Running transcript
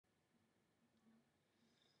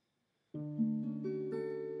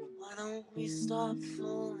don't we stop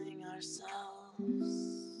fooling ourselves?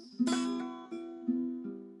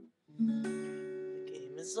 The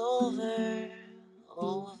game is over,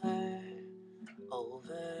 over,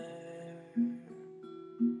 over.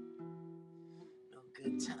 No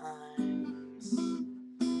good times,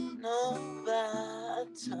 no bad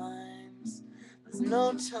times. There's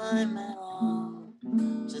no time at all,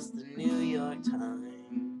 just the New York time.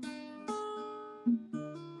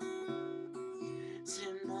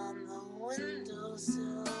 Sitting on the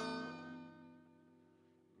windowsill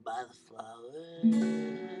by the flowers.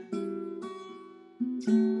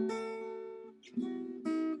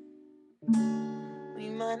 We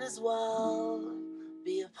might as well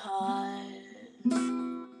be apart.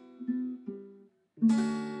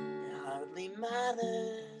 It hardly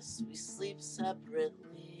matters, we sleep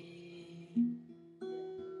separately.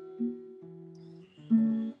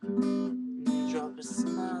 You drop a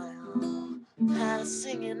smile,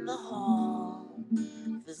 passing in the hall.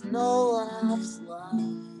 There's no laughs left,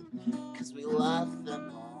 'cause we laugh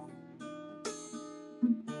them all.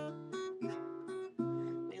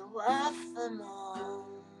 We laugh them all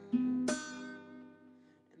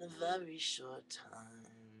in a very short time.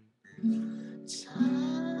 Time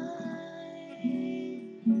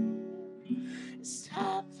is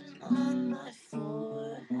tapping on my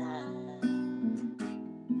forehead,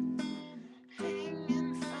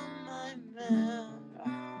 hanging from my mirror,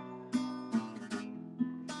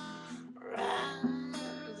 round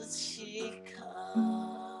the teacups,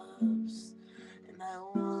 and I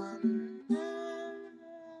wonder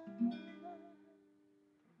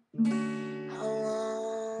how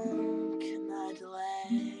long can I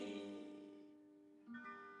delay?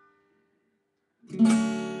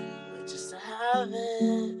 But just to have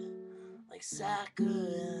it like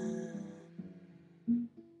saccharin.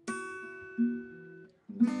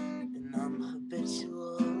 And I'm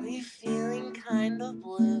habitually feeling kind of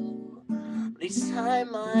blue, but each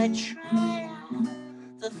time I try out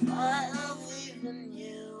the thought of leaving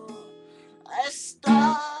you, I stop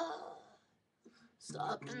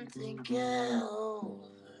and think it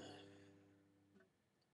over.